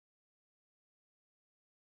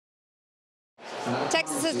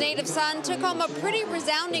Texas's native son took home a pretty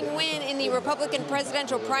resounding win in the Republican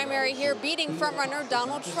presidential primary here, beating frontrunner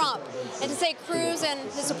Donald Trump. And to say Cruz and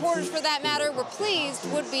his supporters, for that matter, were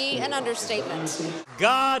pleased would be an understatement.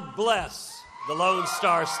 God bless the Lone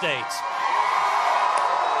Star State.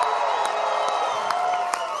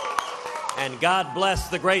 And God bless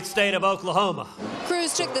the great state of Oklahoma.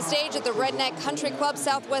 Cruz took the stage at the Redneck Country Club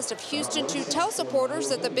southwest of Houston to tell supporters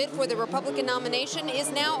that the bid for the Republican nomination is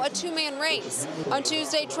now a two-man race. On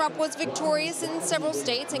Tuesday, Trump was victorious in several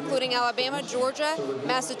states, including Alabama, Georgia,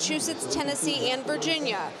 Massachusetts, Tennessee, and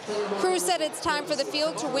Virginia. Cruz said it's time for the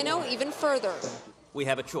field to winnow even further. We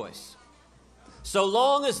have a choice. So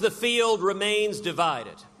long as the field remains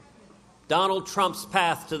divided, Donald Trump's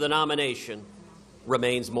path to the nomination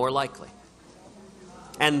remains more likely.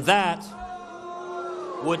 And that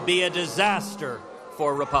would be a disaster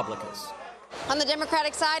for Republicans. On the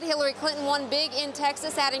Democratic side, Hillary Clinton won big in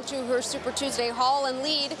Texas, adding to her Super Tuesday haul and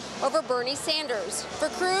lead over Bernie Sanders. For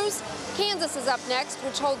Cruz, Kansas is up next,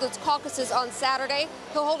 which holds its caucuses on Saturday.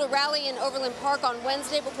 He'll hold a rally in Overland Park on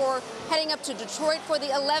Wednesday before heading up to Detroit for the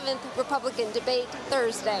 11th Republican debate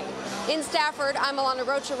Thursday. In Stafford, I'm Alana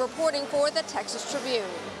Rocha reporting for the Texas Tribune.